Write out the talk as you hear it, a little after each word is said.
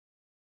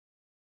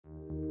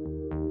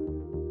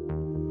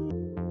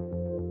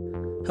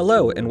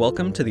Hello, and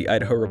welcome to the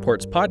Idaho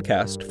Reports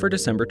podcast for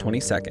December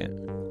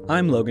 22nd.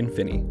 I'm Logan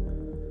Finney.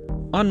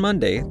 On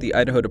Monday, the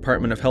Idaho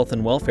Department of Health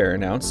and Welfare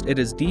announced it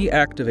has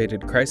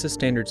deactivated crisis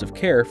standards of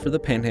care for the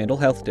Panhandle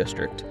Health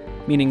District,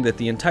 meaning that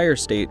the entire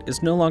state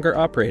is no longer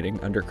operating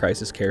under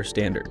crisis care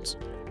standards.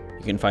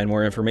 You can find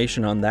more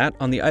information on that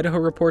on the Idaho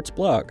Reports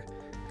blog.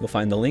 You'll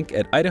find the link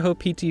at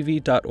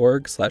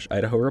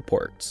idahoptv.org/Idaho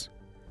Reports.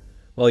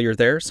 While you're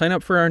there, sign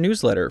up for our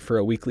newsletter for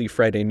a weekly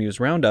Friday news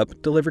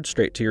roundup delivered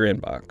straight to your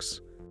inbox.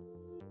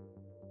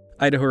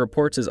 Idaho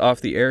Reports is off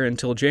the air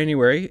until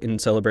January in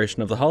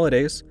celebration of the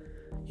holidays.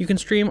 You can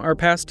stream our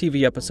past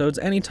TV episodes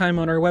anytime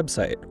on our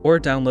website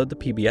or download the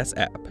PBS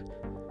app.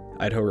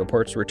 Idaho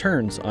Reports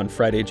returns on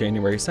Friday,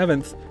 January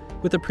 7th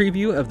with a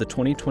preview of the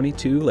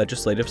 2022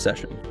 legislative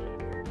session.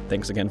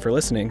 Thanks again for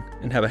listening,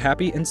 and have a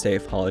happy and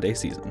safe holiday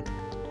season.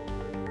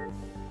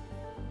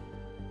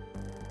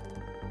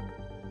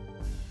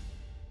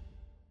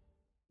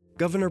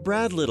 Governor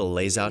Brad Little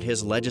lays out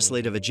his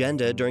legislative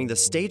agenda during the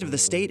State of the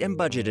State and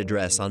Budget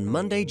Address on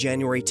Monday,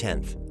 January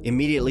 10th.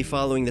 Immediately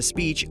following the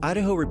speech,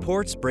 Idaho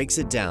Reports breaks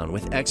it down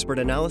with expert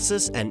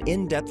analysis and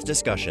in-depth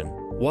discussion.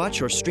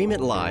 Watch or stream it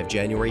live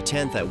January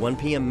 10th at 1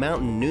 p.m.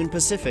 Mountain, noon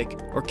Pacific,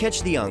 or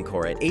catch the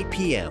encore at 8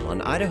 p.m.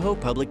 on Idaho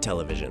Public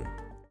Television.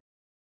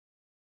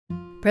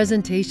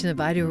 Presentation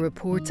of Idaho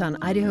Reports on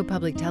Idaho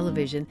Public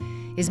Television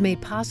is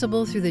made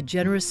possible through the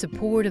generous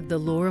support of the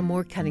Laura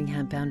Moore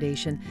Cunningham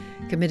Foundation,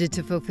 committed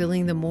to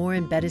fulfilling the Moore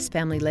and Bettis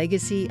family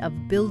legacy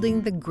of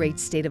building the great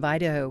state of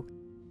Idaho,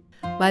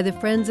 by the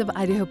Friends of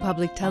Idaho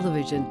Public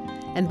Television,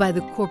 and by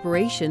the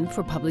Corporation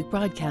for Public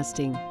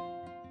Broadcasting.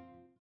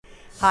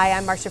 Hi,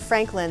 I'm Marcia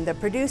Franklin, the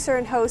producer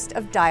and host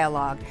of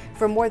Dialogue.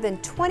 For more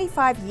than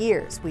 25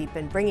 years, we've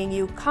been bringing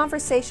you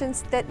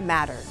conversations that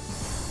matter.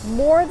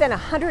 More than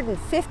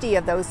 150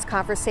 of those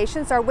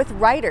conversations are with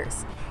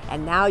writers,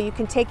 and now you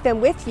can take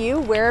them with you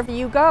wherever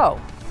you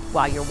go,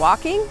 while you're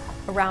walking,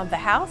 around the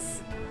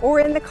house, or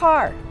in the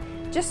car.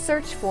 Just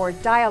search for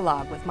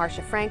Dialogue with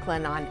Marcia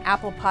Franklin on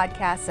Apple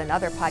Podcasts and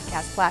other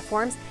podcast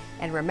platforms,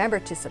 and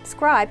remember to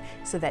subscribe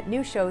so that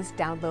new shows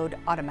download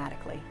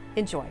automatically.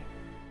 Enjoy.